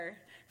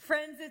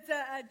Friends, it's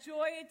a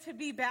joy to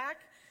be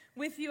back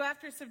with you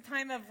after some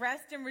time of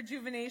rest and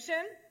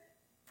rejuvenation.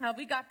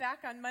 We got back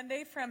on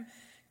Monday from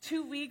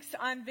 2 weeks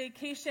on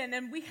vacation,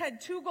 and we had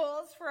two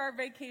goals for our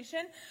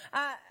vacation.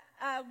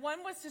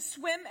 One was to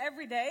swim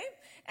every day,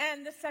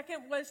 and the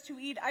second was to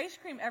eat ice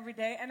cream every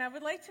day. And I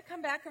would like to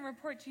come back and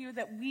report to you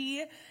that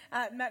we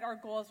met our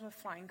goals with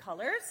flying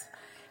colors.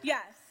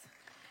 Yes.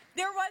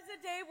 There was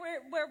a day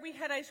where we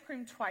had ice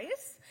cream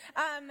twice,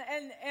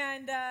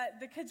 and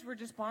the kids were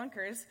just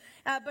bonkers,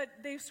 but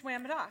they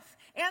swam it off.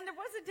 And there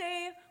was a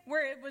day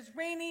where it was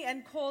rainy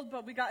and cold,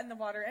 but we got in the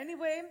water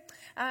anyway,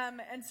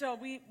 and so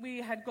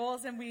we had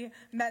goals and we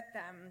met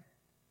them.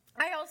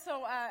 I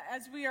also,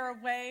 as we are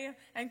away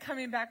and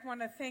coming back,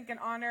 want to thank and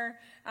honor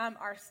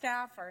our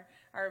staff,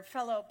 our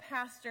fellow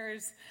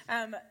pastors,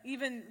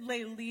 even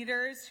lay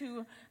leaders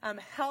who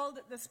held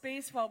the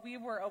space while we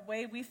were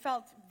away. We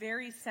felt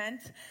very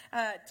sent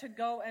to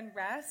go and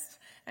rest.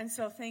 And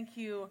so thank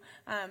you,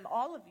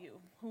 all of you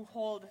who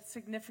hold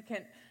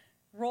significant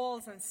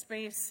roles and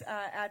space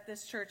at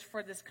this church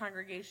for this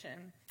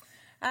congregation.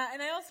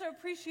 And I also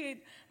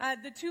appreciate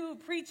the two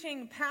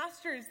preaching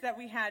pastors that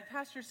we had,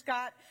 Pastor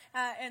Scott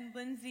and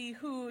Lindsay,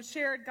 who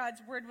shared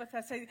God's word with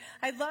us.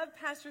 I love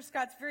Pastor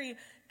Scott's very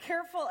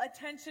careful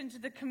attention to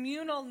the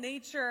communal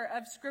nature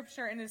of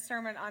Scripture in his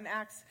sermon on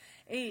Acts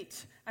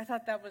 8. I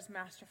thought that was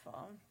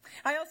masterful.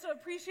 I also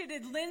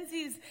appreciated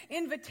Lindsay's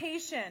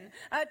invitation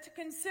to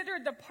consider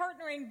the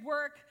partnering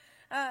work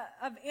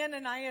of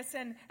Ananias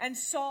and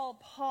Saul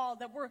Paul,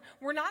 that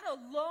we're not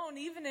alone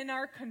even in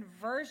our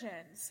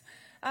conversions.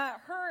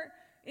 Her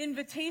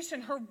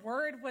invitation, her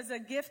word was a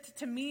gift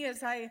to me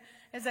as I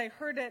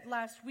heard it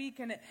last week,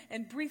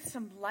 and breathed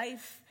some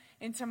life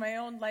into my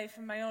own life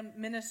and my own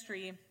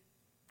ministry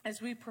as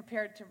we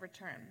prepared to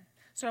return.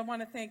 So I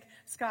want to thank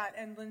Scott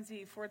and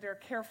Lindsay for their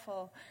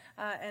careful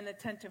and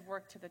attentive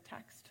work to the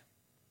text.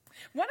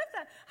 One of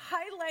the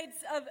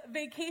highlights of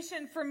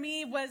vacation for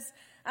me was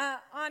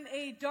on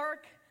a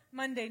dark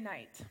Monday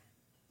night.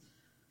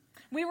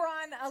 We were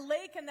on a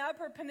lake in the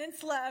Upper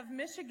Peninsula of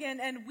Michigan,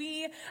 and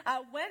we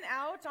went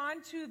out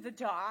onto the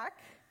dock,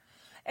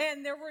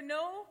 and there were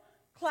no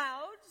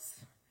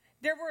clouds.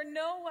 There were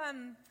no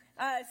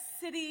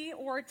city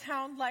or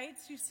town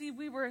lights. You see,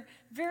 we were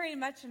very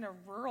much in a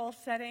rural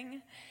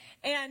setting,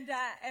 and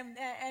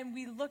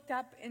we looked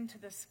up into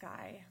the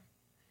sky,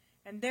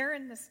 and there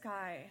in the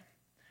sky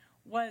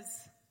was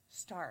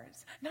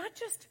stars. Not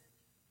just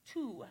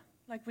two,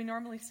 like we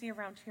normally see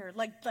around here,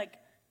 like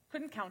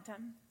couldn't count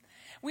them.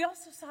 We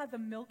also saw the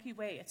Milky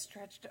Way. It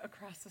stretched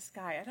across the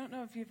sky. I don't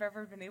know if you've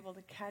ever been able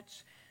to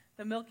catch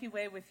the Milky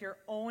Way with your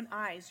own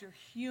eyes, your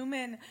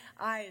human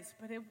eyes,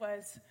 but it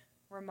was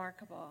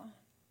remarkable.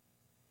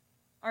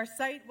 Our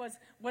sight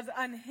was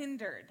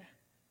unhindered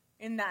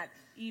in that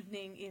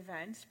evening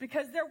event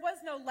because there was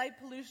no light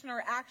pollution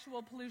or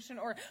actual pollution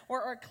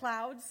or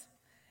clouds.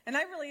 And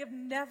I really have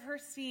never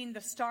seen the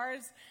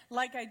stars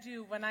like I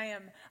do when I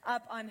am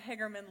up on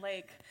Hagerman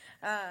Lake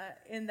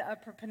in the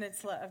Upper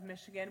Peninsula of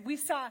Michigan. We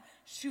saw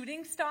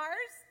shooting stars.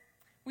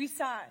 We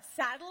saw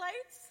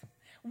satellites.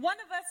 One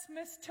of us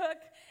mistook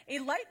a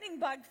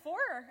lightning bug for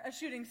a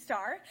shooting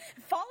star,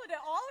 followed it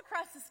all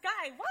across the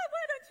sky. Why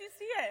don't you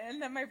see it?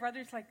 And then my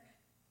brother's like,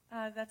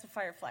 that's a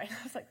firefly.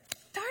 I was like,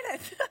 darn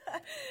it.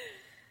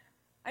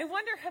 I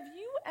wonder, have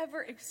you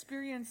ever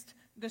experienced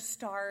the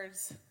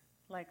stars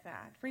like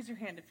that? Raise your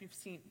hand if you've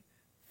seen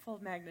full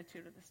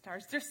magnitude of the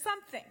stars. There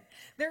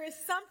is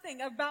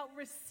something about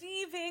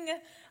receiving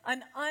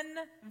an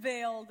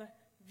unveiled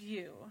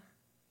view.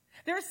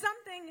 There's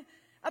something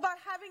about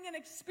having an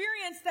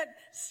experience that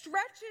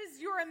stretches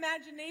your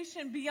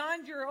imagination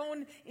beyond your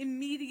own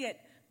immediate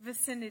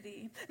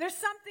vicinity. There's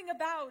something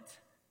about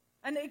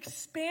an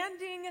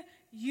expanding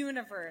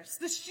universe,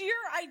 the sheer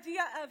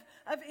idea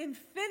of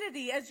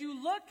infinity as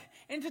you look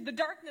into the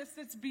darkness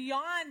that's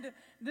beyond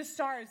the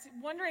stars,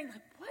 wondering,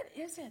 what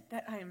is it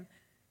that I'm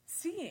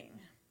seeing?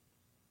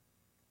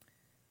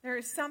 There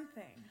is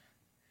something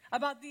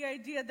about the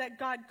idea that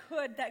God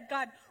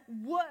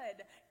would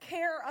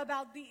care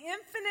about the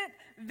infinite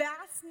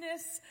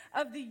vastness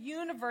of the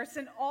universe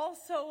and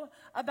also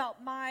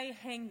about my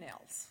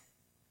hangnails.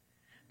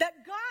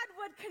 That God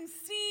would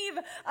conceive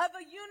of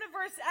a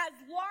universe as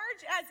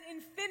large as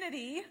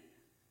infinity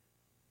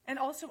and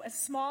also as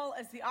small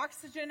as the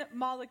oxygen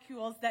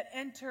molecules that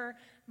enter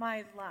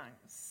my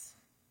lungs.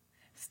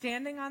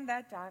 Standing on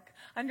that dock,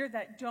 under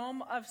that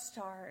dome of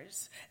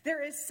stars,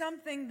 there is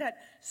something that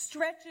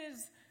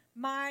stretches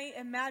my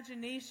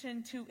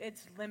imagination to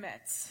its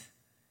limits,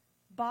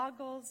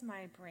 boggles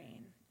my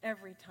brain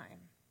every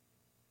time.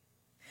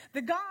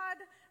 The God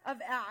of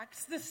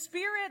Acts, the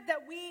Spirit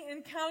that we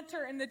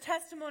encounter in the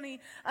testimony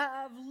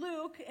of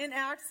Luke in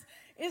Acts,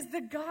 is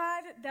the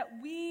God that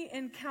we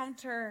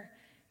encounter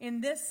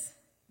in this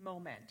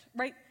moment,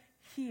 right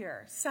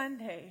here,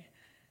 Sunday,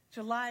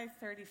 July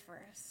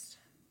 31st.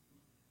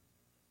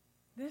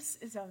 This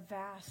is a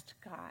vast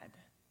God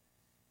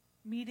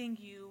meeting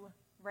you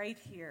right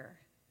here,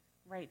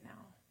 right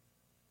now.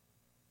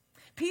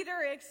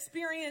 Peter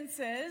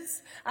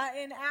experiences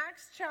in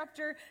Acts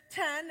chapter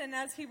 10, and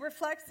as he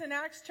reflects in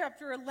Acts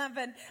chapter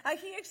 11,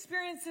 he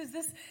experiences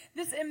this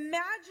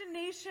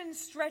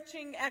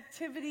imagination-stretching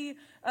activity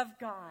of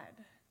God.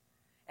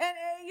 And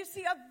you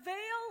see, a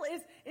veil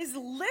is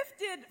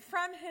lifted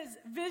from his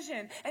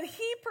vision, and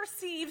he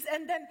perceives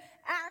and then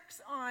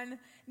acts on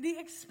the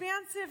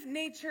expansive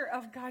nature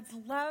of God's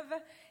love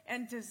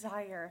and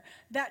desire.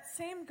 That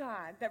same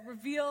God that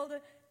revealed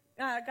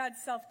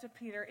God's self to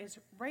Peter is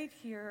right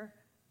here,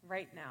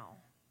 right now,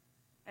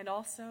 and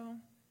also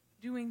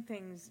doing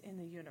things in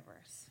the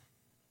universe.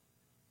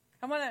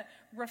 I want to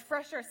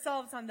refresh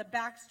ourselves on the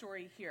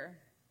backstory here.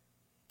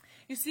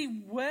 You see,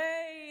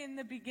 way in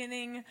the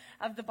beginning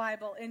of the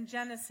Bible, in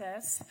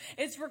Genesis,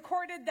 it's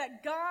recorded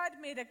that God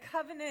made a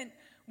covenant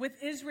with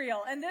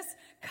Israel. And this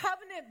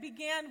covenant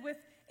began with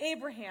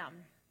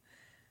Abraham,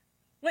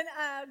 when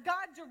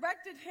God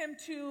directed him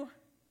to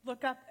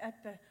look up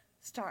at the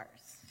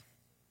stars.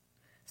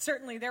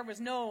 Certainly, there was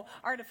no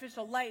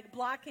artificial light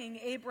blocking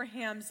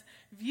Abraham's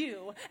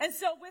view. And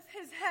so with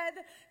his head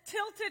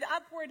tilted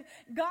upward,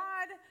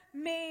 God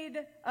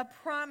made a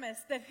promise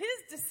that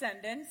his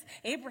descendants,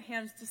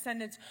 Abraham's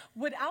descendants,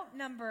 would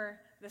outnumber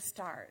the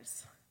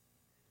stars.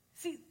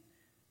 See,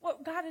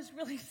 what God is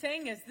really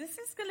saying is, this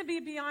is going to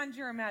be beyond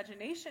your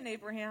imagination,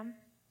 Abraham.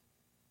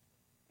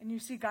 And you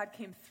see, God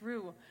came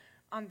through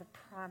on the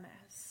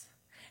promise.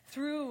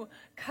 Through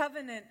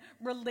covenant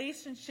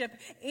relationship,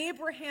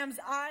 Abraham's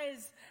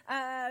eyes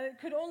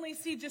could only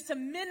see just a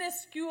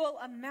minuscule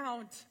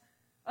amount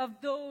of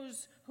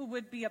those who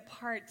would be a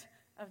part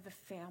of the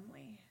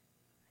family.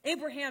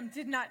 Abraham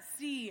did not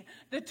see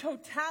the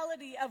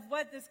totality of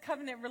what this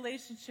covenant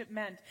relationship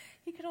meant.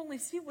 He could only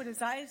see what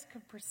his eyes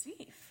could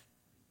perceive.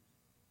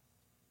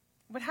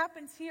 What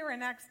happens here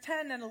in Acts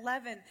 10 and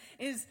 11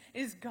 is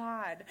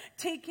God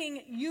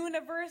taking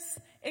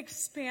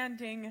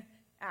universe-expanding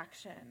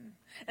action.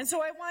 And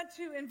so I want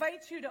to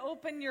invite you to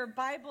open your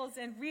Bibles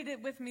and read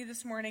it with me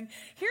this morning.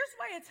 Here's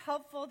why it's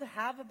helpful to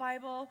have a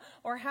Bible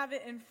or have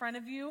it in front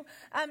of you.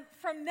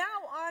 From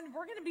now on,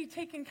 we're going to be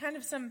taking kind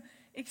of some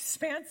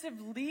expansive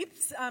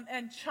leaps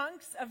and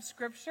chunks of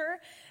Scripture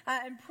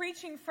and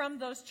preaching from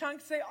those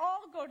chunks. They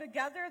all go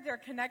together. They're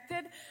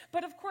connected.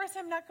 But of course,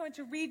 I'm not going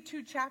to read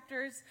 2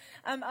 chapters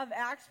of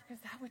Acts because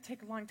that would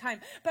take a long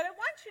time. But I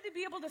want you to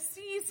be able to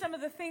see some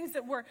of the things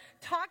that we're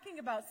talking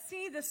about,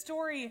 see the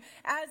story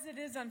as it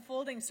is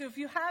unfolding. So if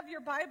you have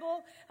your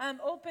Bible,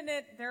 open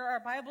it. There are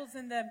Bibles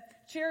in the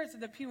chairs or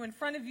the pew in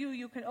front of you.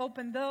 You can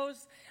open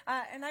those.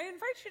 And I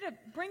invite you to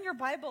bring your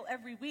Bible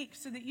every week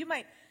so that you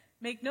might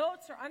make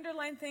notes or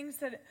underline things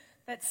that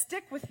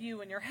stick with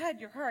you in your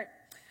head, your heart.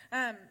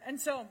 And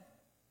so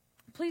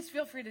please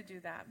feel free to do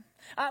that.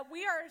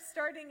 We are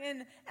starting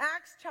in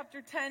Acts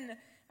chapter 10,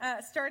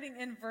 starting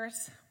in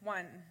verse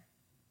 1.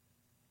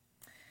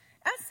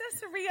 At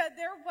Caesarea,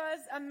 there was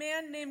a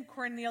man named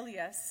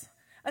Cornelius,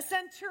 a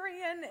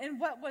centurion in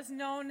what was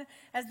known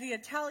as the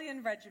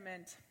Italian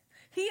regiment.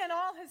 He and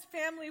all his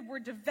family were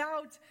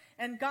devout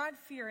and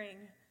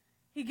God-fearing.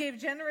 He gave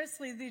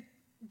generously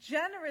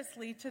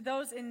to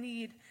those in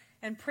need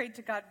and prayed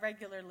to God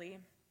regularly.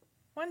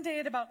 One day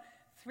at about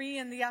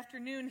 3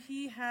 p.m,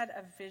 he had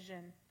a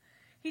vision.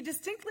 He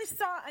distinctly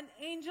saw an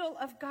angel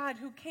of God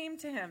who came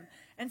to him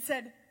and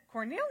said,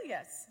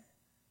 "Cornelius."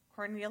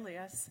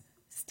 Cornelius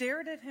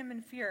stared at him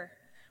in fear.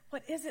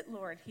 "What is it,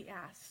 Lord?" he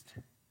asked.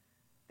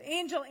 The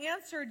angel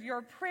answered,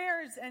 "Your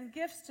prayers and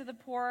gifts to the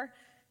poor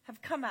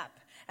have come up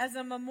as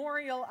a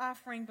memorial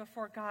offering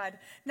before God.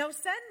 Now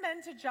send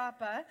men to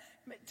Joppa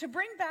to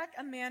bring back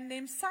a man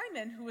named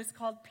Simon, who is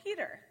called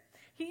Peter.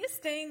 He is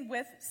staying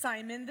with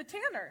Simon the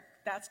tanner,"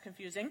 that's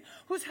confusing,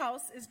 "whose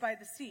house is by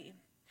the sea."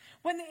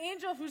 When the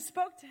angel who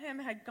spoke to him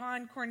had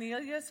gone,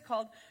 Cornelius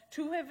called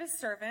 2 of his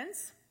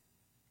servants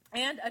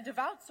and a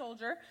devout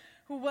soldier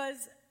who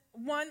was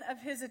one of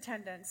his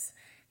attendants.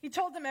 He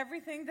told them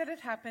everything that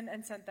had happened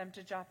and sent them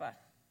to Joppa.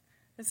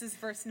 This is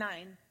verse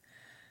 9.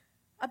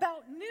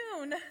 About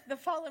noon the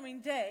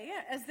following day,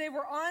 as they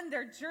were on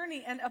their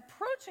journey and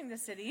approaching the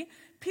city,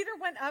 Peter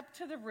went up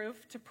to the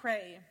roof to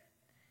pray.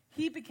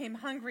 He became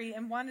hungry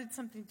and wanted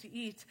something to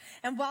eat.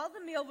 And while the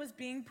meal was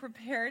being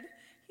prepared,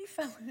 he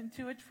fell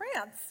into a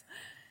trance.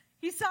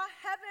 He saw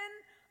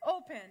heaven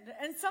opened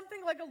and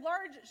something like a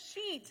large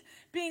sheet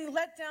being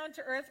let down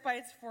to earth by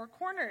its 4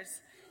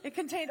 corners. It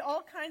contained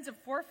all kinds of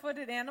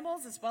 4-footed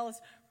animals as well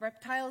as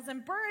reptiles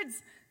and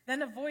birds.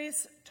 Then a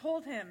voice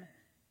told him,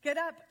 "Get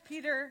up,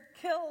 Peter,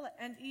 kill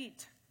and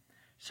eat."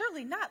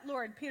 "Surely not,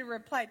 Lord," Peter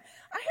replied.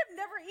 "I have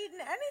never eaten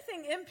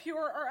anything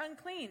impure or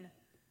unclean."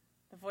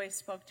 The voice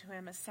spoke to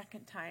him a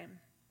second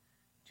time.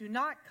 "Do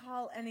not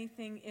call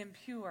anything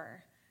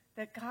impure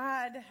that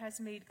God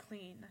has made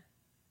clean."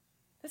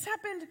 This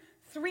happened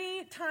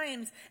 3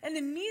 times, and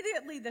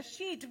immediately the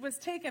sheet was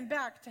taken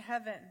back to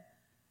heaven.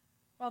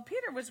 While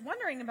Peter was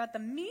wondering about the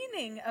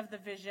meaning of the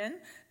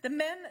vision, the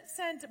men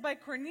sent by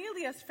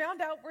Cornelius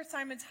found out where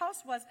Simon's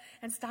house was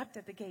and stopped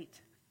at the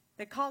gate.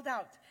 They called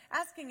out,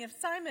 asking if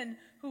Simon,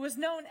 who was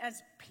known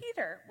as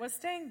Peter, was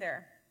staying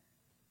there.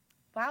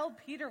 While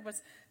Peter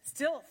was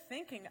still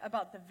thinking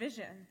about the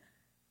vision,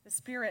 the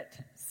Spirit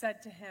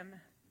said to him,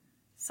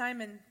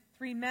 "Simon,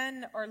 3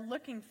 men are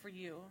looking for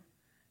you.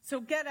 So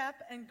get up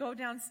and go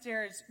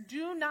downstairs.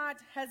 Do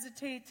not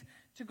hesitate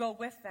to go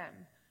with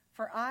them,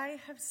 for I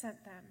have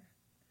sent them."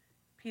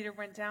 Peter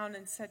went down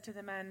and said to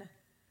the men,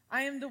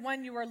 "I am the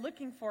one you are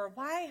looking for.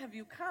 Why have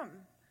you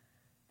come?"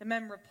 The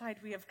men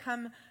replied, "We have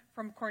come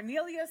from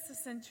Cornelius the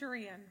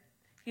centurion.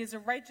 He is a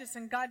righteous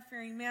and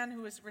God-fearing man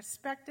who is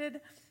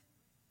respected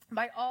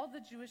by all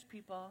the Jewish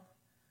people.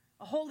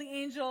 A holy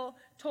angel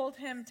told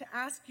him to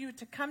ask you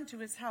to come to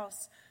his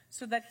house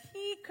so that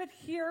he could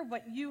hear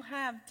what you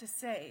have to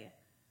say."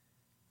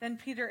 Then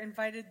Peter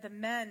invited the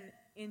men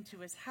into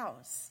his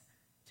house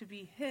to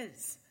be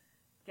his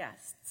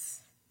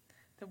guests.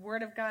 The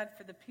word of God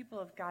for the people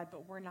of God,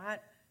 but we're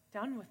not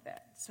done with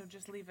it. So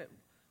just leave it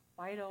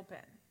wide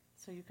open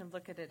so you can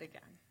look at it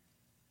again.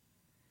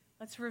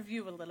 Let's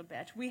review a little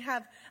bit. We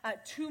have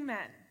 2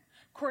 men,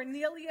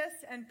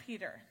 Cornelius and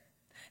Peter.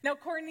 Now,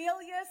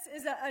 Cornelius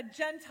is a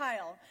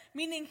Gentile,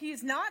 meaning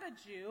he's not a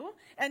Jew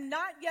and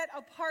not yet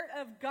a part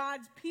of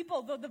God's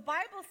people, though the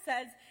Bible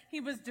says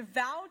he was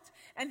devout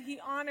and he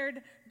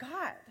honored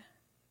God.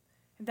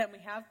 And then we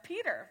have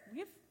Peter.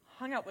 We've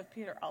hung out with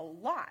Peter a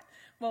lot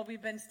while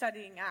we've been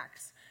studying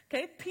Acts.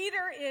 Okay,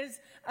 Peter is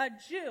a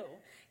Jew.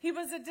 He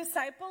was a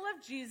disciple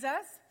of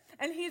Jesus,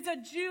 and he's a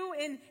Jew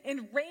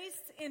in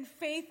race, in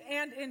faith,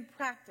 and in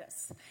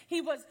practice.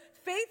 He was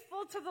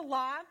faithful to the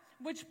law,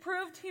 which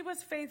proved he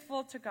was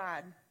faithful to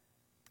God.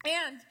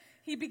 And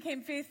he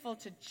became faithful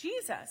to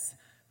Jesus,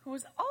 who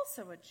was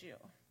also a Jew.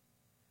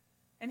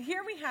 And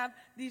here we have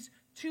these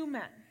 2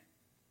 men,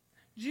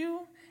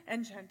 Jew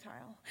and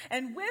Gentile.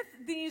 And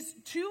with these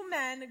 2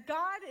 men,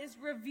 God is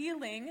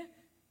revealing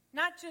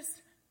not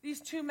just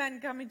these 2 men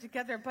coming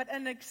together, but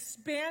an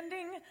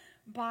expanding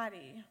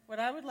body, what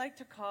I would like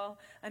to call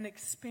an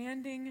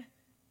expanding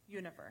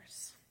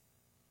universe.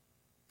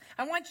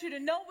 I want you to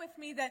know with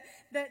me that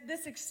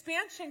this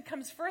expansion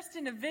comes first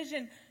in a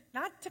vision,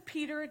 not to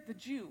Peter the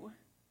Jew,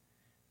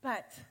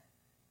 but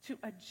to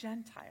a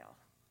Gentile.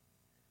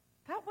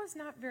 That was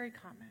not very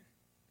common.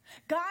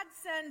 God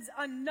sends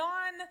a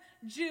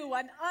non-Jew,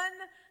 an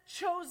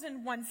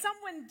unchosen one,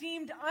 someone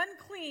deemed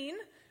unclean,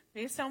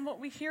 based on what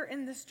we hear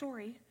in the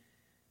story,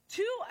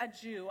 to a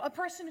Jew, a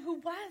person who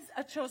was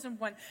a chosen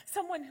one,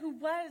 someone who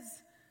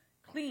was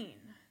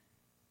clean.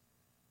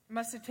 It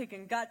must have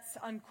taken guts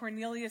on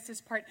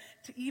Cornelius' part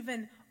to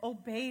even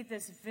obey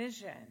this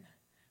vision.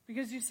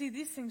 Because you see,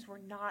 these things were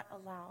not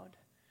allowed.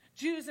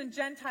 Jews and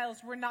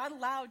Gentiles were not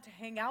allowed to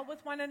hang out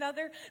with one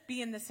another,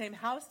 be in the same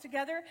house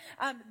together.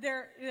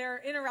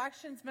 Their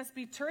interactions must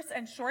be terse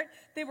and short.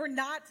 They were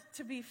not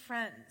to be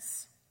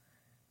friends.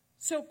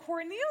 So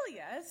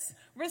Cornelius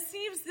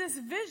receives this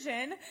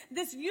vision,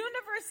 this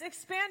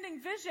universe-expanding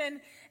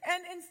vision,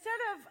 and instead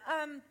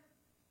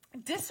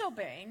of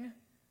disobeying,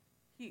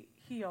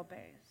 he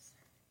obeys.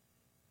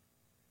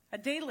 A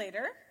day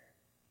later,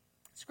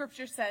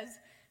 Scripture says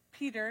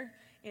Peter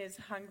is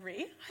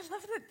hungry. I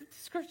love that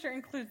Scripture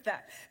includes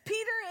that.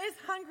 Peter is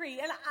hungry,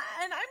 and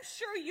I'm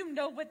sure you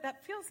know what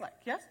that feels like.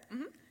 Yes?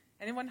 Mm-hmm.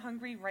 Anyone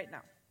hungry right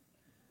now?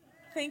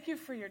 Thank you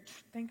for your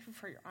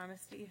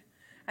honesty.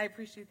 I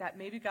appreciate that.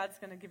 Maybe God's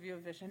going to give you a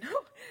vision.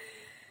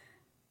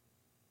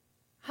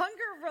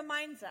 Hunger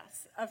reminds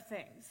us of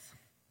things.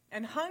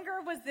 And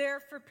hunger was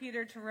there for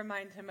Peter to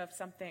remind him of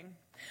something.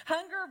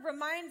 Hunger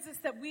reminds us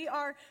that we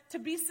are to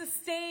be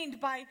sustained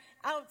by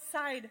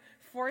outside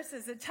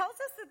forces. It tells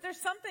us that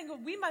there's something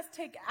that we must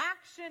take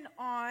action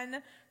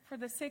on for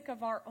the sake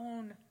of our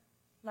own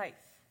life.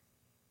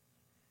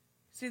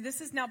 See,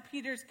 this is now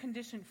Peter's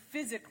condition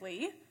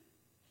physically.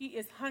 He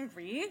is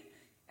hungry,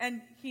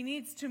 and he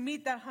needs to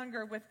meet that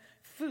hunger with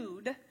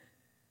food.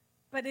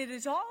 But it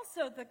is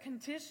also the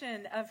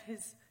condition of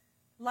his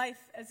life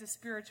as a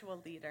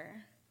spiritual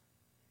leader.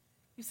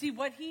 You see,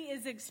 what he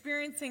is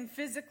experiencing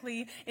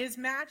physically is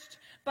matched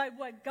by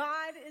what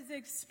God is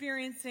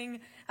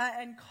experiencing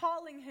and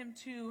calling him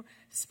to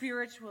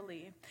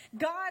spiritually.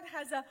 God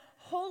has a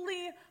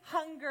holy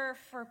hunger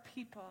for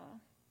people.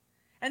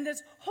 And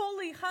this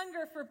holy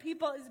hunger for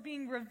people is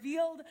being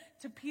revealed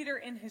to Peter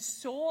in his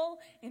soul,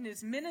 in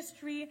his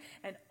ministry,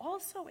 and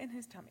also in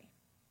his tummy.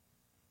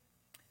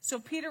 So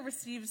Peter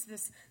receives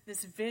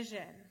this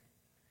vision,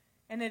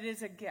 and it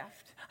is a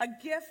gift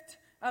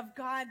of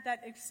God that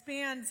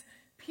expands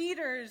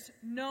Peter's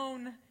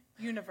known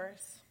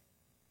universe.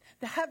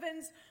 The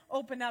heavens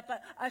open up.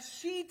 A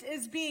sheet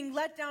is being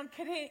let down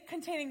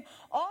containing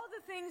all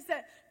the things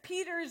that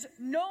Peter's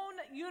known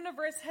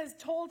universe has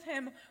told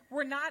him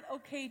were not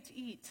okay to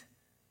eat.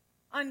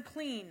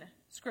 Unclean,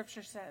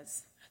 Scripture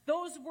says.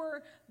 Those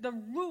were the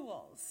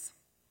rules.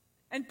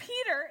 And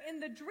Peter,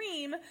 in the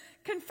dream,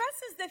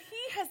 confesses that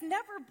he has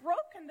never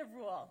broken the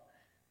rule.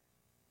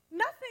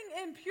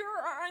 Nothing impure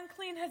or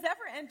unclean has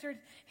ever entered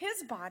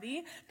his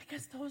body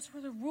because those were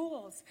the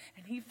rules.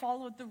 And he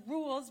followed the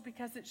rules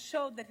because it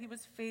showed that he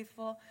was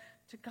faithful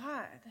to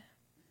God.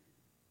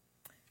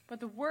 But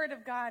the word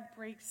of God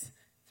breaks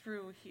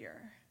through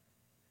here.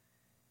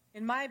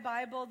 In my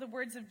Bible, the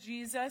words of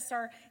Jesus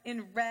are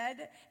in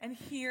red, and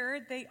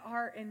here they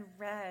are in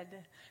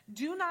red.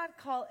 Do not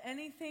call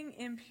anything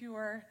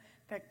impure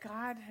that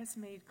God has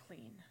made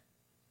clean.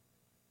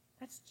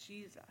 That's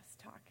Jesus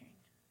talking.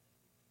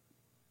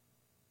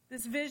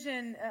 This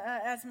vision,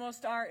 as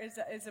most are,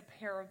 is a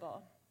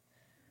parable.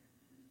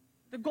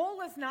 The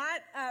goal is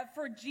not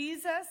for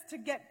Jesus to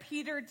get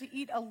Peter to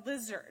eat a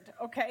lizard,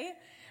 okay?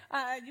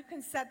 You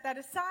can set that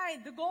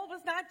aside. The goal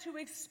was not to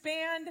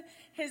expand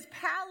his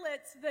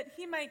palate so that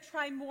he might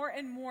try more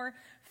and more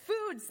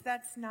foods.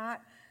 That's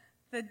not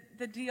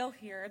the deal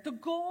here. The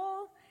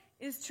goal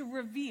is to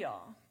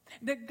reveal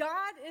that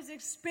God is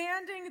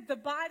expanding the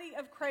body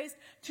of Christ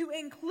to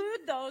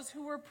include those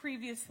who were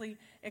previously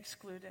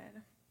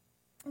excluded.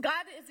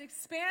 God is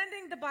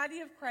expanding the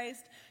body of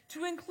Christ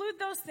to include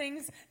those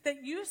things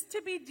that used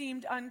to be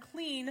deemed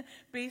unclean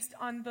based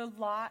on the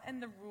law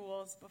and the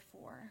rules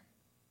before.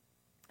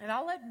 And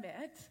I'll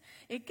admit,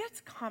 it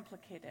gets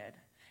complicated.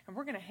 And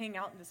we're going to hang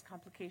out in this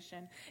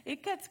complication.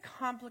 It gets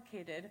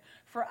complicated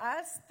for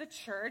us, the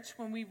church,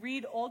 when we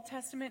read Old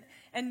Testament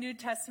and New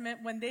Testament,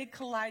 when they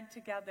collide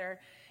together.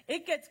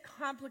 It gets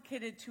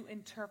complicated to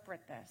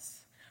interpret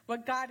this.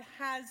 What God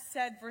has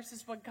said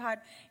versus what God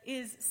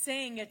is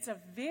saying. It's a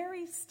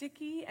very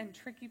sticky and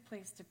tricky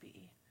place to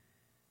be.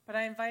 But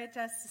I invite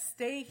us to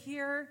stay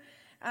here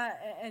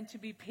and to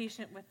be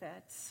patient with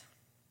it.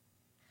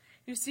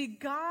 You see,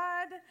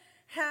 God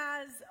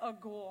has a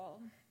goal.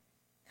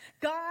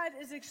 God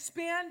is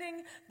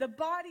expanding the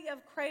body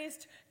of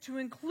Christ to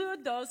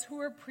include those who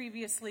were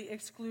previously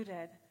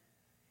excluded.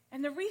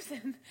 And the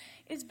reason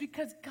is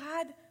because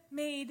God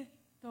made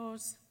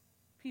those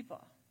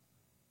people.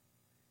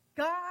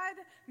 God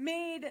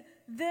made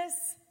this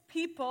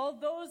people,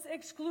 those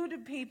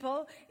excluded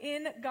people,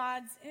 in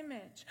God's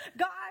image.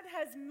 God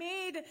has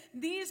made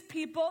these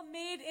people,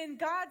 made in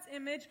God's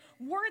image,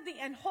 worthy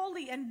and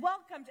holy and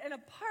welcomed and a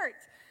part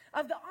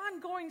of the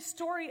ongoing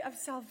story of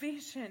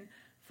salvation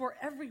for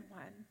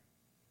everyone.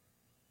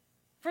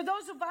 For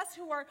those of us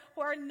who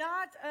are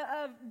not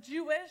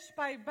Jewish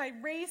by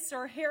race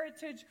or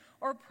heritage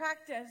or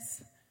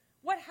practice,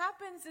 what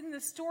happens in the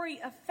story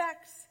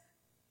affects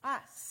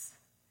us.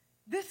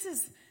 This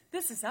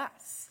is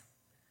us.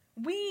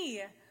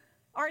 We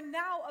are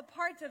now a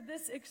part of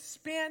this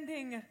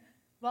expanding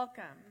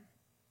welcome.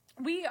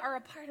 We are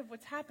a part of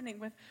what's happening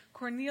with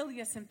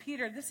Cornelius and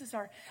Peter. This is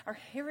our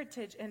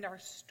heritage and our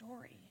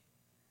story.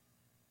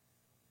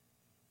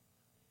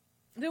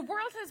 The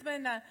world has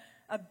been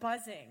a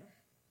buzzing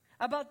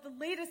about the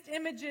latest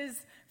images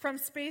from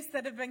space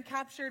that have been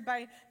captured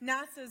by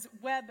NASA's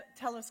Webb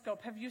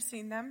telescope. Have you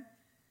seen them?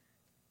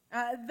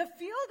 The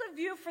field of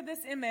view for this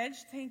image,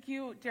 thank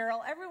you,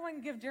 Daryl.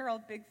 Everyone give Daryl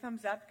a big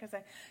thumbs up because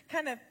I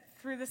kind of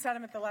threw this at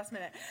him at the last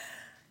minute.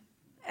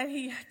 And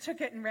he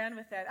took it and ran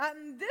with it.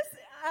 This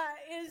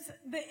is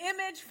the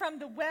image from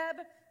the Webb,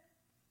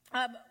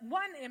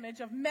 one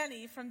image of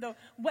many from the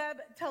Webb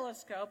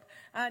telescope,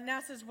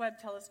 NASA's Webb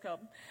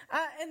telescope.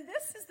 And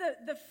this is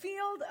the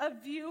field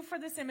of view for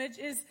this image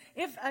is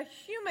if a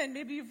human,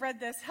 maybe you've read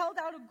this, held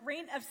out a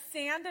grain of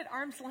sand at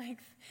arm's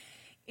length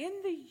in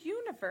the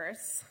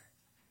universe,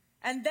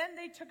 and then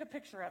they took a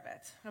picture of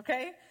it,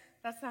 okay?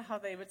 That's not how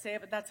they would say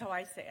it, but that's how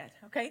I say it,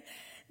 okay?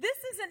 This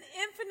is an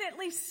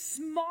infinitely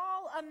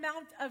small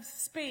amount of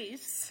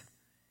space,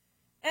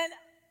 and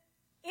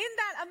in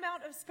that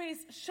amount of space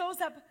shows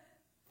up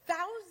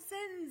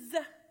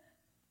thousands,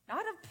 not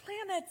of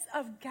planets,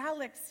 of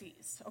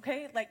galaxies,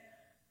 okay? Like,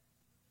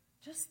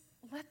 just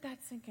let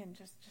that sink in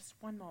just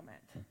one moment.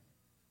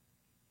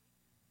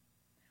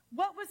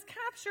 What was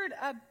captured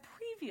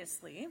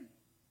previously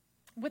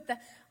with the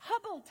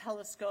Hubble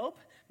telescope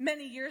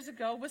many years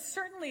ago was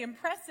certainly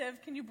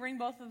impressive. Can you bring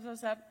both of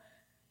those up?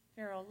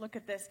 Carol, look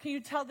at this. Can you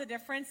tell the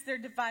difference? They're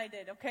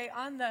divided, okay?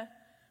 On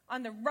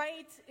the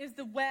right is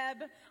the Webb.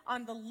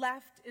 On the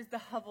left is the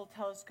Hubble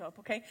telescope,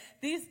 okay?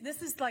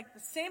 This is like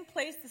the same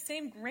place, the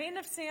same grain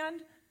of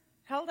sand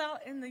held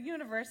out in the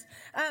universe.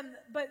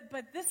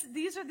 But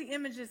these are the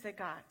images they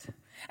got.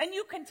 And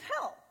you can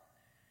tell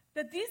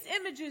that these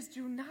images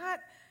do not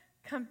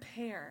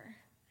compare.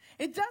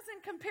 It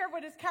doesn't compare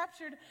what is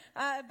captured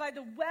by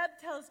the Webb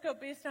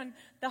telescope based on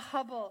the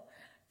Hubble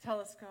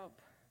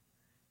telescope.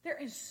 There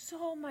is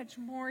so much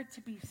more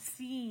to be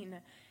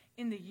seen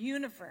in the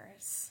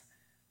universe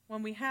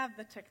when we have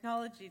the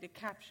technology to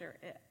capture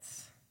it.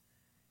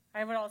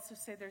 I would also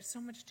say there's so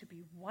much to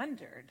be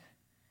wondered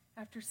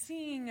after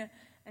seeing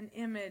an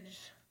image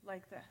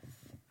like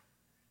this.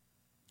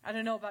 I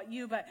don't know about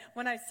you, but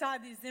when I saw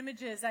these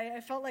images,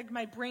 I felt like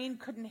my brain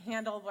couldn't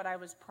handle what I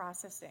was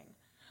processing.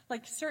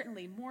 Like,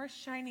 certainly more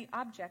shiny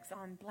objects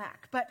on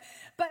black. But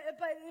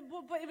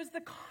it was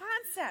the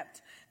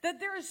concept that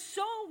there is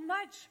so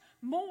much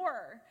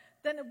more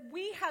than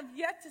we have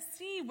yet to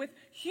see with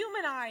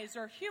human eyes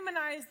or human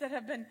eyes that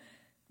have been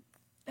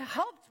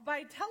helped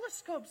by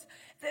telescopes.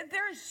 That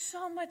there is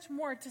so much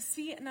more to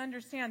see and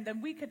understand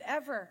than we could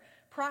ever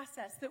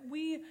process, that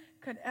we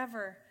could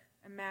ever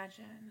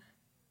imagine.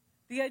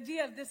 The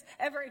idea of this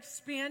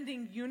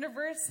ever-expanding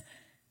universe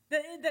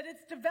that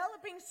it's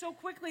developing so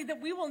quickly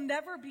that we will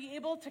never be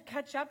able to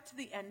catch up to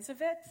the ends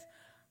of it.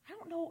 I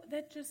don't know,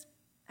 that just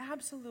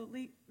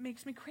absolutely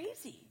makes me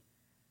crazy.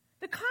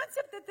 The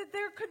concept that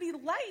there could be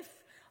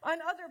life on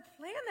other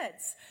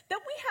planets, that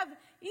we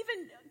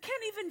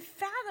can't even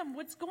fathom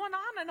what's going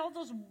on all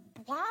those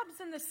blobs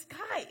in the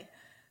sky.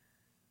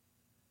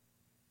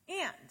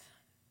 And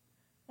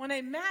when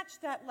I match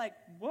that, like,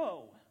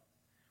 whoa,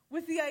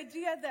 with the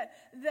idea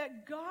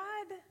that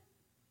God,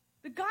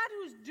 the God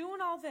who's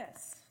doing all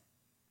this,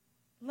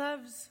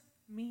 loves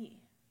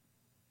me.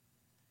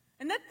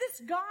 And that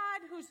this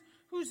God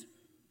who's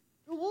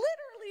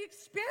literally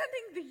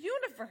expanding the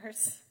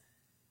universe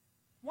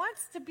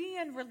wants to be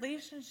in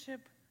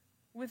relationship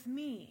with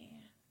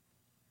me.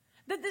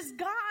 That this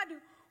God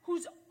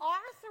who's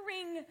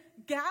authoring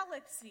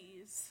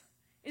galaxies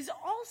is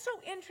also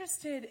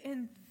interested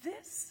in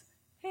this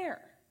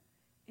hair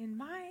in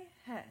my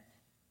head.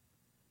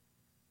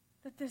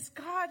 That this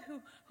God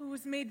who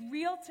was made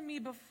real to me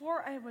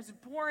before I was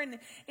born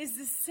is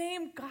the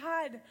same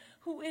God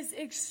who is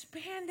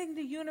expanding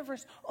the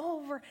universe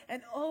over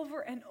and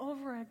over and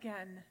over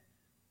again.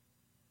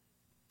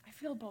 I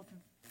feel both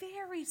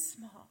very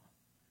small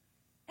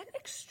and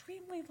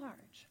extremely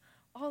large,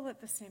 all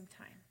at the same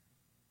time.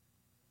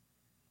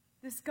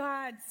 This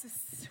God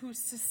who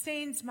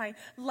sustains my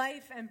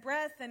life and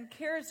breath and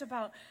cares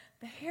about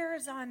the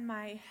hairs on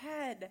my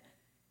head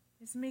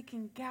is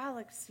making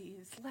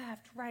galaxies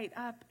left, right,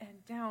 up,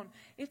 and down.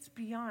 It's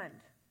beyond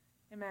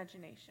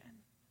imagination.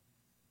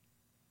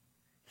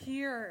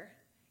 Here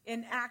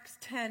in Acts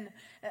 10,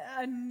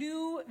 a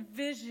new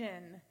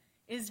vision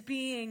is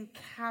being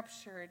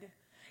captured.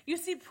 You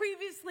see,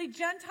 previously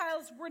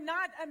Gentiles were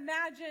not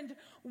imagined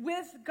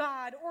with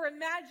God or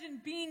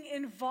imagined being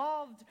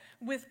involved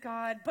with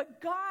God, but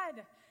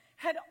God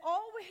had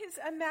always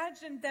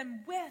imagined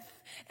them with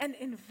and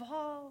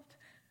involved.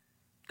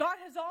 God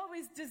has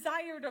always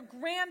desired a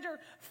grander,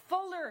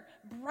 fuller,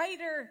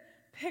 brighter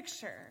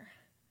picture.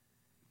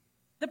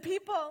 The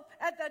people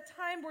at that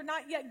time were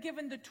not yet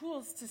given the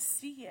tools to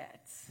see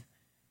it.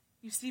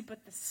 You see,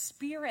 but the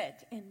Spirit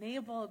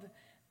enabled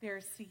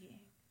their seeing.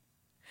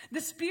 The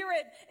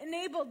Spirit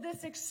enabled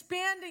this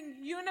expanding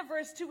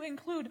universe to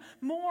include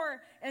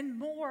more and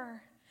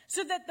more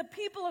so that the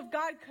people of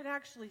God could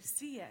actually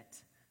see it.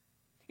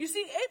 You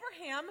see,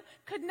 Abraham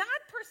could not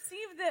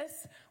perceive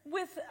this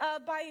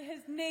by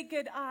his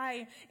naked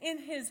eye in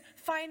his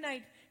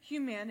finite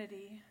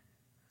humanity.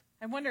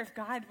 I wonder if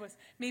God was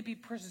maybe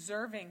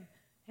preserving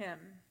him.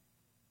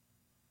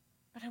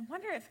 But I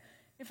wonder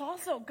if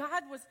also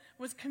God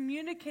was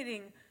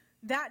communicating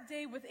that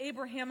day with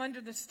Abraham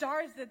under the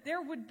stars that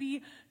there would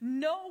be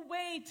no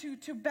way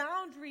to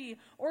boundary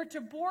or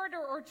to border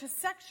or to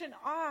section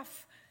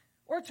off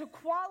or to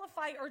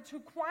qualify or to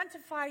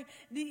quantify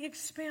the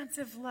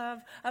expansive love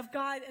of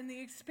God and the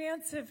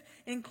expansive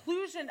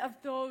inclusion of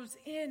those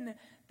in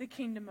the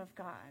kingdom of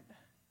God.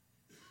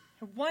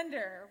 I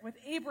wonder, with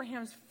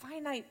Abraham's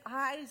finite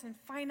eyes and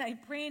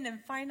finite brain and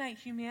finite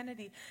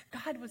humanity,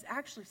 God was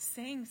actually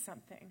saying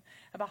something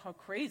about how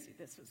crazy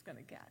this was going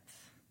to get.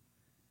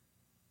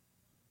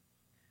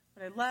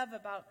 What I love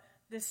about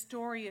this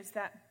story is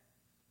that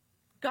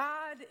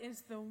God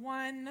is the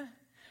one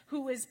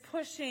who is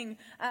pushing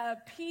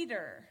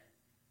Peter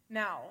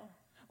now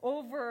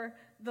over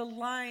the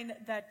line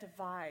that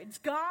divides.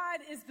 God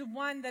is the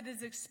one that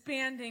is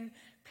expanding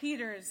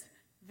Peter's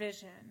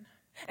vision.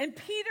 And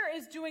Peter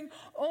is doing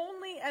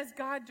only as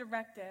God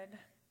directed.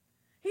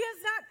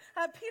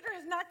 Peter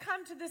has not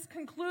come to this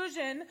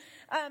conclusion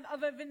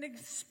of an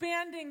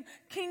expanding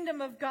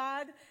kingdom of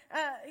God.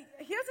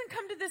 He hasn't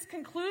come to this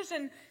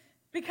conclusion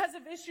because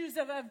of issues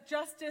of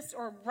justice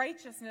or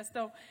righteousness,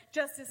 though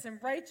justice and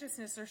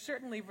righteousness are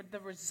certainly the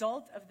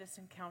result of this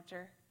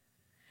encounter.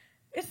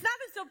 It's not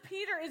as though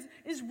Peter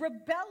is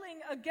rebelling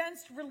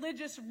against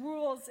religious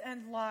rules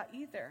and law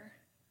either.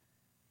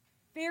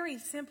 Very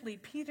simply,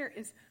 Peter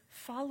is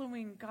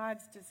following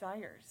God's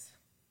desires,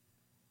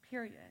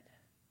 period.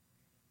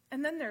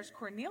 And then there's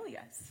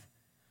Cornelius.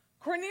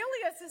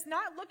 Cornelius is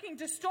not looking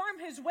to storm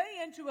his way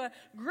into a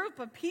group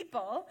of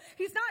people.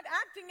 He's not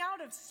acting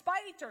out of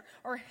spite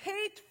or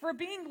hate for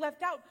being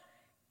left out.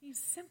 He's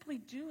simply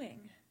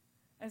doing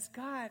as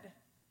God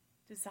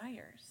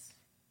desires.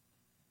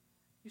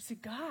 You see,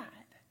 God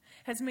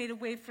has made a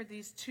way for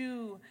these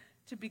two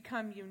to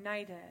become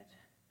united.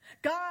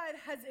 God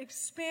has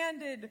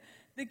expanded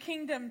the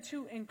kingdom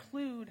to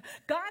include.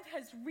 God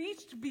has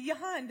reached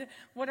beyond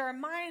what our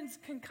minds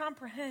can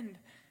comprehend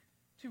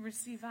to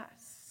receive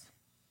us.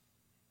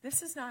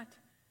 This is not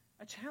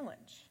a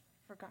challenge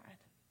for God.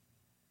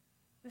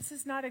 This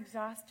is not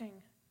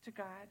exhausting to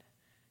God.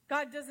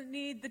 God doesn't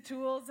need the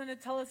tools and a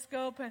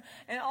telescope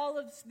and all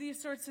of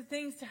these sorts of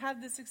things to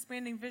have this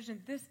expanding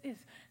vision. This is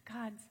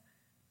God's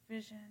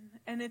vision,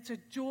 and it's a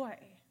joy.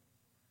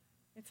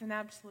 It's an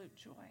absolute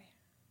joy.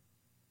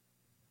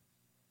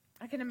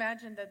 I can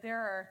imagine that there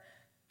are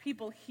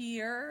people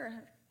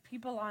here,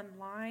 people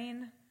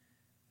online,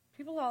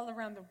 people all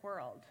around the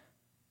world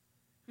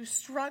who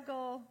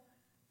struggle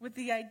with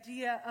the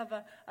idea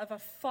of a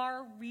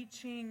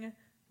far-reaching,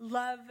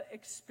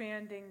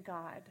 love-expanding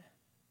God.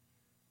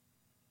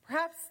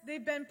 Perhaps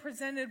they've been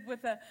presented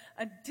with a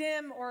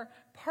dim or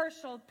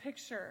partial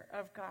picture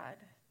of God.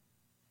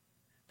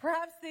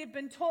 Perhaps they've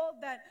been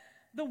told that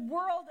the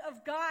world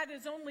of God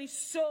is only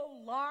so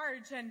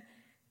large,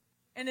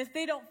 and if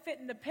they don't fit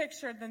in the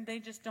picture, then they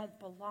just don't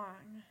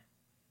belong.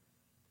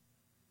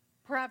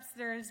 Perhaps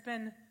there has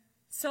been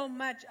so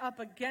much up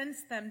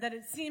against them that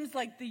it seems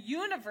like the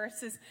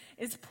universe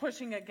is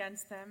pushing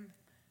against them,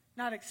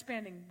 not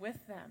expanding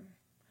with them,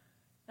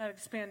 not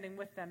expanding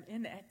with them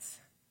in it.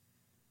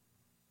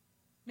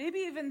 Maybe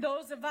even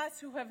those of us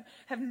who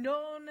have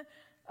known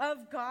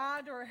of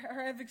God or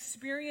have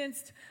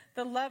experienced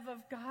the love of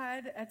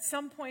God at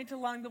some point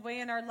along the way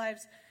in our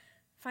lives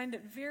find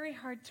it very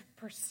hard to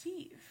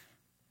perceive,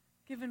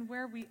 given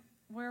where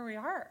we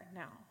are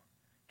now,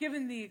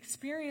 given the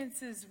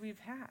experiences we've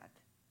had.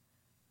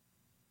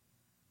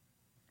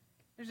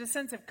 There's a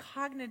sense of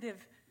cognitive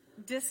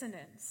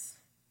dissonance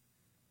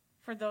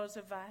for those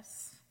of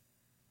us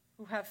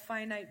who have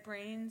finite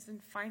brains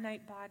and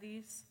finite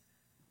bodies,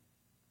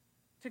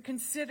 to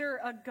consider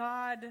a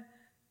God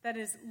that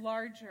is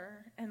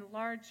larger and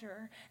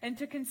larger, and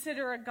to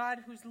consider a God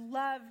whose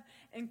love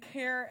and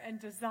care and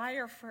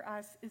desire for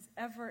us is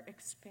ever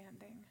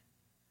expanding.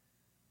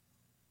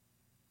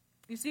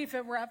 You see, if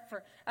it were up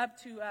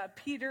to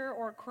Peter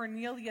or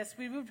Cornelius,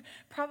 we would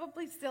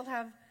probably still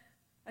have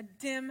a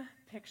dim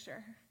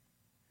picture.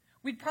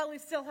 We'd probably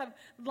still have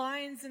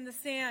lines in the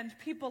sand,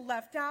 people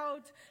left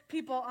out,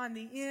 people on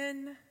the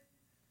in.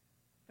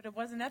 But it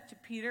wasn't up to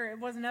Peter, it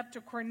wasn't up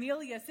to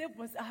Cornelius, it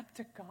was up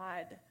to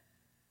God.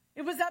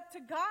 It was up to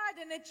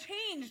God, and it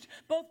changed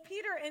both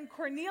Peter and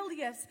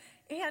Cornelius,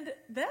 and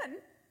then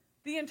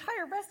the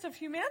entire rest of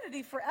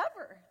humanity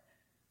forever.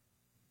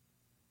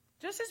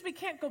 Just as we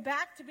can't go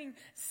back to being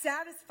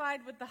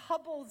satisfied with the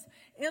Hubble's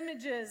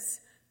images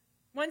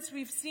once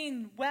we've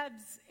seen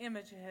Webb's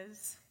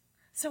images,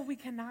 so we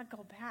cannot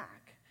go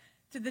back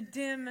to the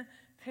dim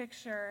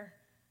picture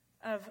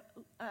of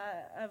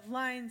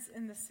lines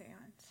in the sand,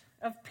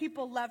 of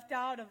people left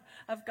out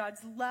of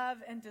God's love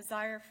and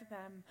desire for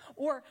them,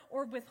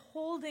 or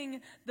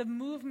withholding the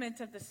movement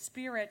of the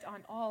Spirit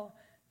on all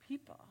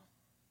people.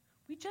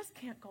 We just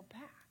can't go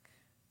back.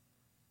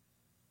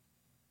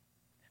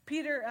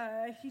 Peter,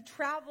 he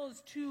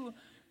travels to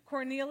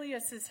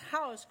Cornelius'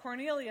 house.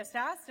 Cornelius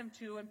asked him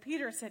to, and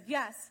Peter said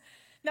yes.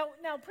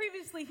 Now,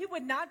 previously, he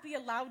would not be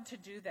allowed to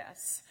do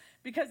this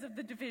because of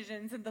the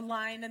divisions and the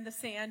line and the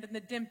sand and the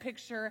dim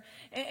picture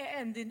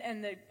and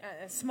the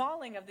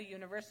smalling of the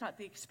universe, not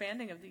the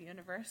expanding of the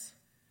universe.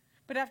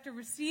 But after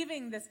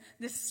receiving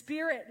this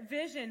spirit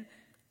vision,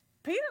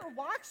 Peter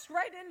walks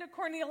right into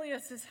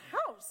Cornelius'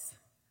 house.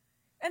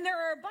 And there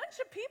are a bunch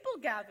of people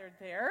gathered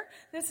there.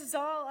 This is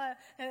all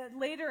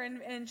later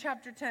in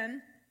chapter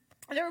 10.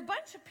 And there are a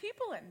bunch of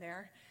people in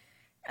there.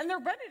 And they're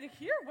ready to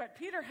hear what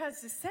Peter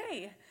has to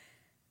say.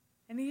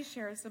 And he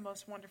shares the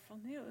most wonderful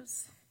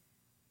news.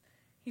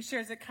 He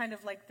shares it kind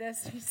of like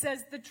this. He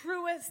says, the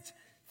truest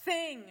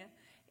thing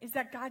is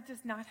that God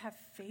does not have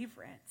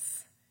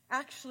favorites.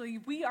 Actually,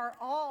 we are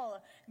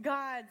all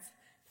God's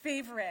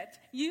favorite.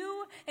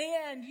 You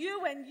and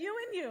you and you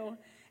and you.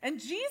 And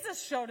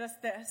Jesus showed us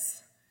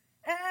this.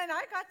 And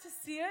I got to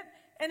see it,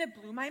 and it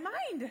blew my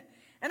mind.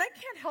 And I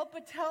can't help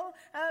but tell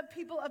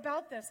people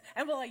about this.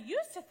 And while I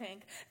used to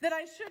think that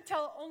I should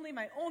tell only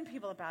my own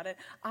people about it,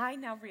 I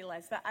now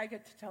realize that I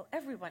get to tell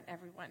everyone,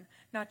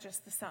 not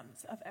just the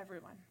sums of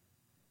everyone.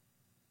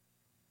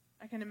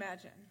 I can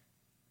imagine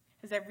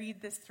as I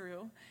read this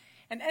through.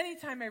 And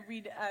anytime I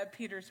read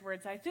Peter's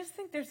words, I just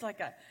think there's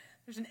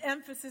an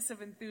emphasis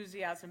of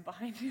enthusiasm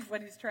behind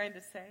what he's trying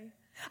to say.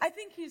 I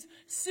think he's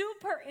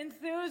super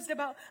enthused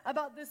about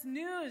this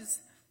news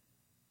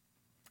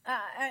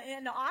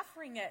and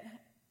offering it.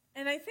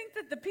 And I think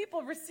that the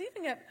people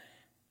receiving it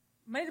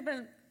might have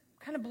been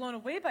kind of blown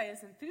away by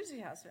his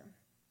enthusiasm.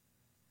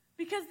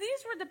 Because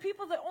these were the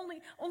people that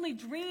only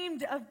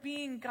dreamed of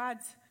being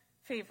God's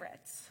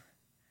favorites.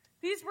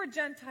 These were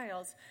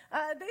Gentiles.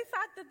 They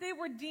thought that they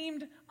were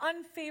deemed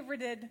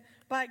unfavorited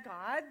by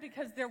God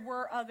because there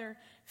were other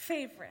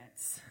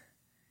favorites.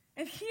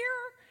 And here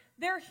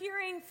they're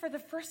hearing for the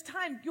first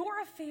time,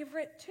 you're a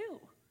favorite too.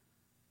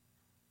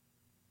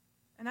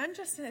 And I'm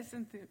just as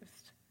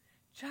enthused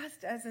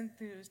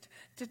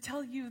to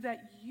tell you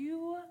that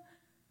you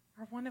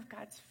are one of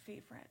God's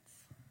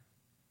favorites.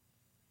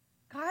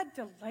 God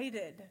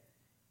delighted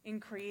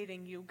in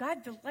creating you.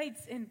 God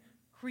delights in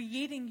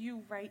creating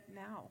you right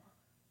now.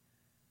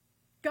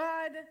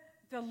 God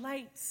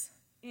delights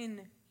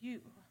in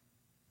you.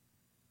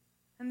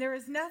 And there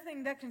is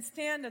nothing that can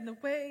stand in the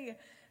way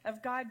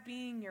of God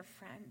being your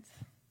friend.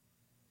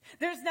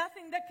 There's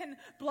nothing that can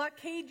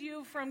blockade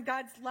you from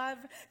God's love.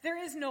 There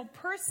is no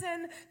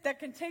person that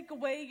can take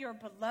away your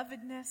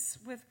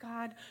belovedness with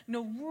God.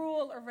 No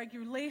rule or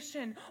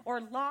regulation or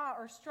law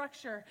or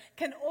structure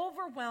can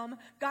overwhelm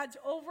God's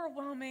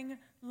overwhelming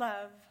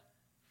love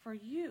for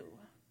you.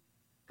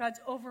 God's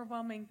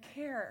overwhelming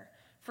care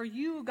for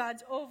you,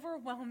 God's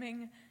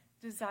overwhelming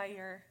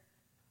desire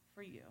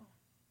for you.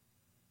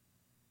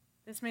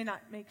 This may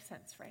not make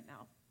sense right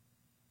now.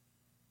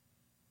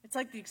 It's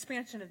like the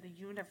expansion of the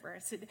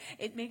universe.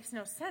 It makes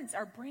no sense.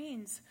 Our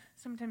brains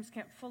sometimes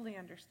can't fully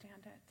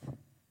understand it.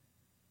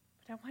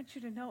 But I want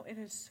you to know it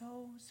is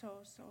so, so,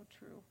 so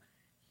true.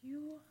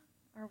 You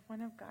are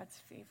one of God's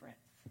favorites.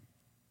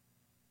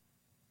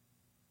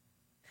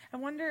 I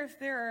wonder if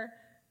there are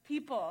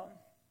people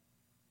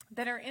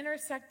that are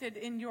intersected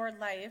in your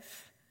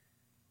life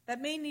that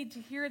may need to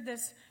hear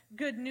this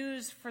good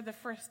news for the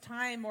first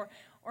time,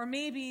 or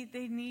maybe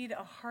they need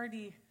a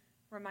hearty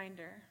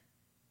reminder.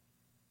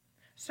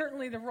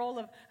 Certainly the role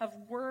of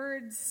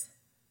words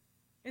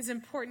is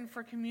important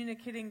for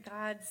communicating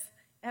God's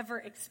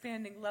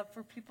ever-expanding love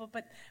for people,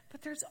 but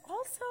there's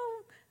also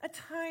a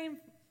time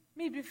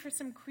maybe for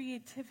some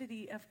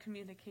creativity of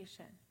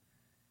communication.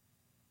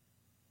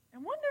 I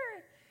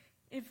wonder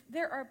if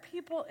there are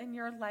people in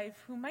your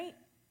life who might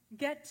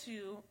get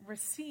to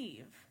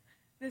receive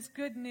this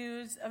good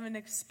news of an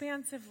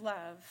expansive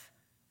love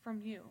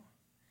from you.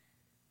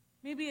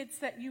 Maybe it's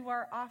that you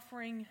are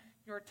offering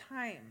your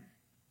time.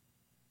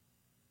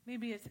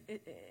 Maybe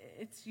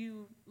it's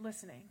you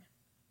listening.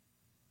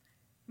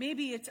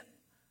 Maybe it's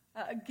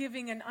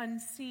giving an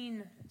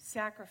unseen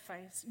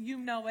sacrifice. You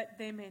know it,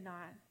 they may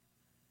not.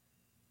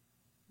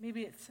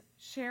 Maybe it's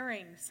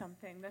sharing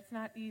something that's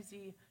not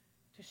easy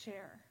to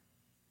share.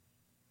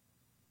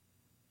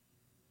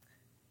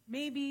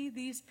 Maybe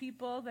these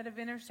people that have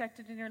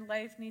intersected in your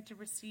life need to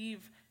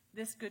receive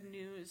this good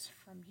news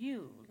from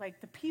you, like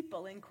the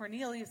people in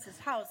Cornelius'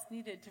 house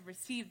needed to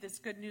receive this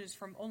good news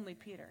from only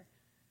Peter.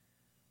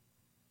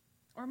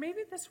 Or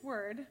maybe this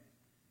word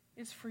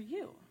is for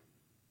you.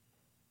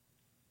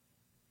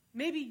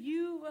 Maybe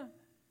you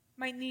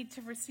might need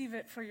to receive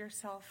it for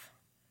yourself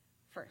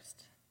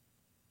first.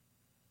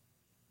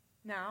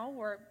 Now,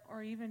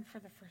 or even for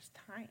the first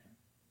time.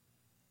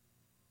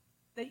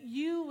 That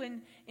you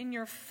in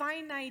your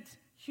finite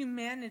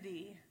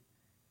humanity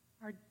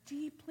are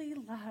deeply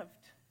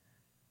loved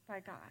by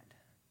God.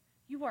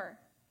 You are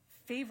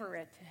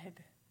favorited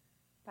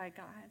by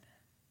God.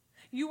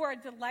 You are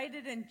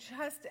delighted in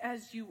just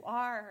as you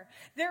are.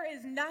 There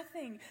is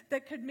nothing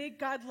that could make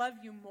God love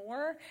you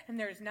more, and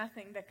there is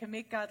nothing that can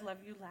make God love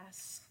you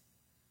less.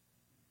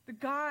 The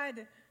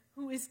God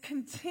who is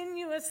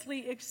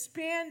continuously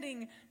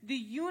expanding the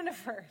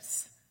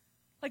universe.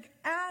 Like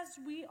as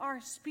we are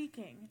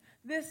speaking,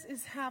 this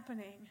is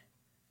happening.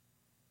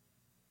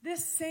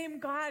 This same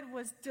God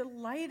was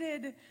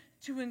delighted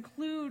to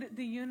include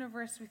the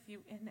universe with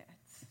you in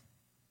it.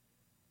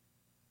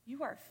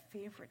 You are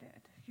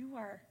favorited. You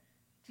are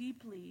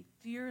deeply,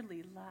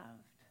 dearly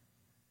loved.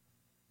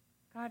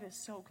 God is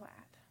so glad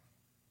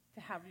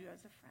to have you as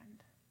a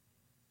friend.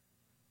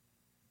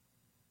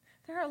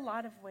 There are a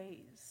lot of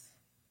ways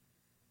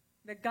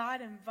that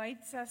God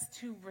invites us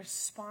to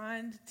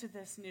respond to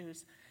this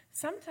news.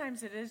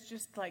 Sometimes it is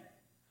just like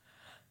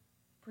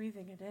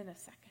breathing it in a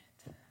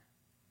second.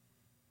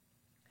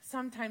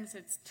 Sometimes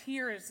it's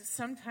tears.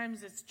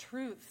 Sometimes it's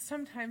truth.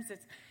 Sometimes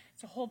it's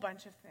a whole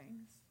bunch of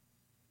things.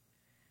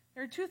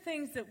 There are two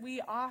things that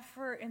we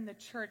offer in the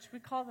church. We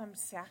call them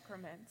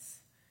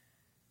sacraments.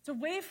 It's a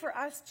way for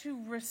us to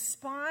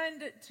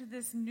respond to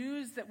this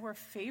news that we're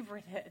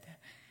favorited,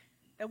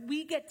 that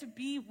we get to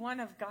be one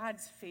of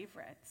God's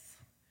favorites.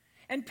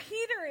 And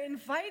Peter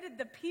invited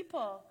the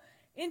people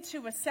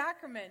into a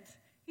sacrament.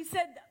 He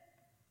said,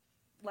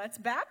 let's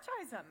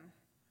baptize them.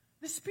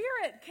 The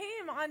Spirit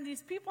came on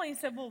these people, and he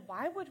said, well,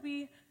 why would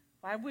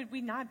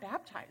we not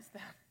baptize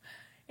them?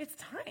 It's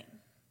time.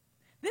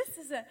 This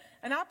is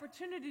an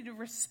opportunity to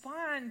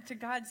respond to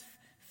God's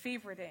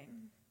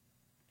favoriting.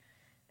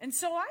 And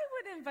so I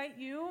would invite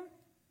you,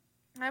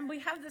 we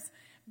have this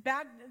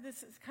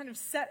kind of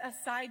set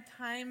aside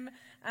time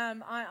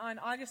on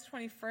August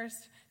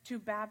 21st to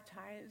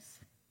baptize.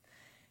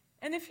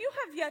 And if you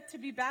have yet to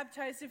be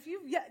baptized, if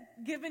you've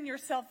yet given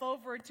yourself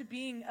over to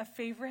being a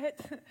favorite,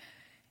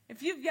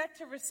 if you've yet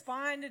to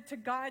respond to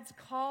God's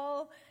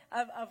call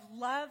of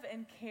love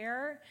and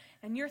care,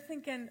 and you're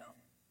thinking,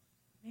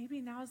 maybe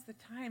now's the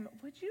time,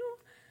 would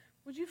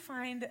you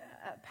find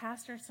a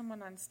pastor,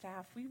 someone on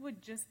staff? We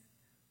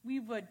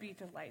would be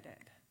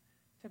delighted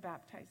to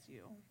baptize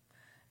you,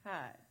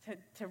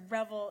 to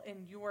revel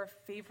in your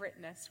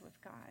favoriteness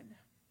with God.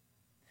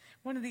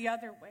 One of the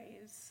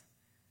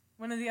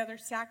other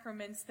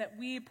sacraments that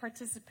we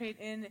participate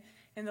in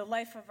the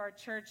life of our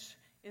church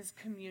is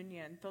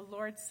communion, the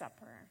Lord's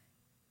Supper,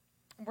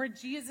 where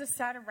Jesus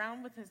sat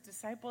around with his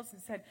disciples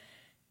and said,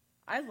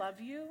 I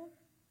love you,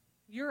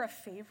 you're a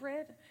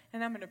favorite,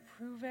 and I'm going to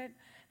prove it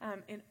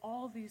in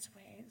all these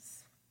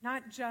ways.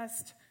 Not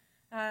just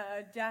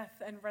death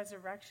and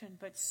resurrection,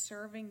 but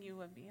serving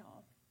you a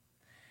meal.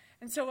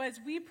 And so as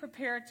we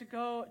prepare to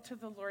go to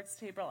the Lord's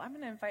table, I'm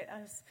going to invite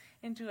us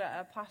into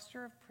a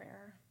posture of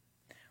prayer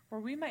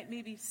where we might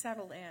maybe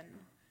settle in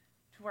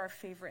to our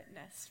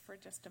favoriteness for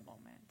just a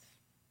moment.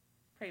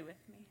 Pray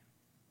with me.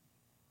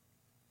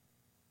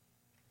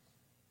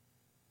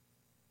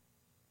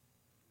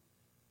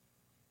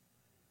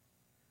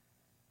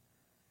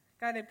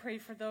 God, I pray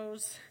for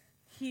those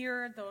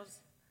here, those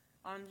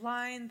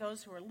online,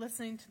 those who are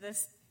listening to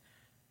this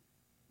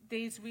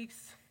days,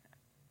 weeks,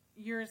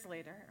 years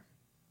later,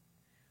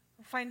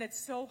 who find it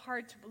so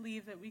hard to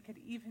believe that we could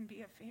even be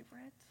a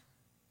favorite.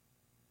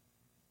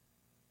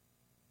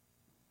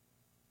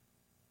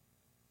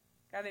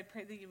 God, I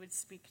pray that you would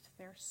speak to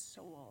their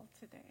soul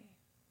today.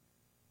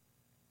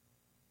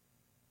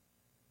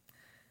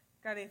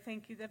 God, I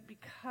thank you that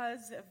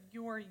because of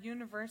your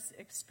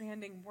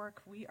universe-expanding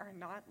work, we are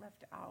not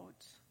left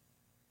out.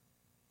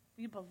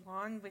 We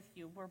belong with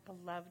you. We're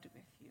beloved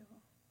with you.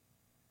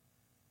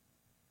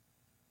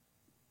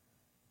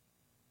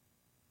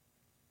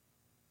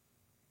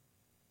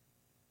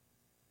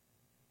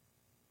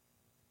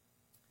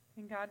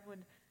 And God,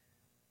 would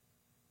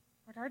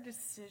our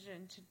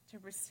decision to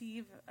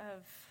receive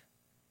of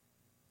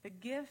the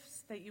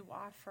gifts that you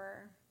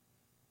offer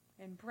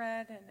in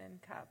bread and in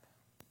cup,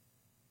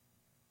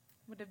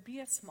 would it be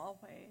a small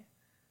way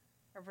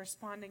of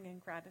responding in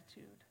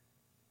gratitude?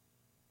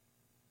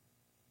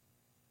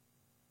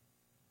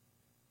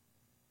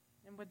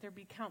 And would there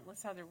be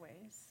countless other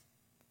ways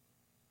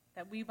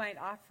that we might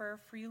offer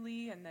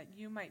freely and that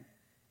you might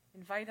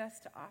invite us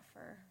to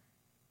offer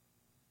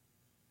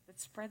that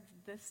spread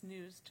this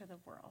news to the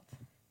world?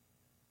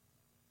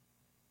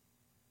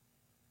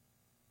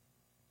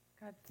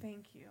 God,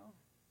 thank you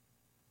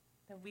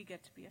that we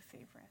get to be a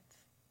favorite.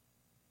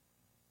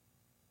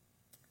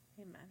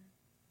 Amen.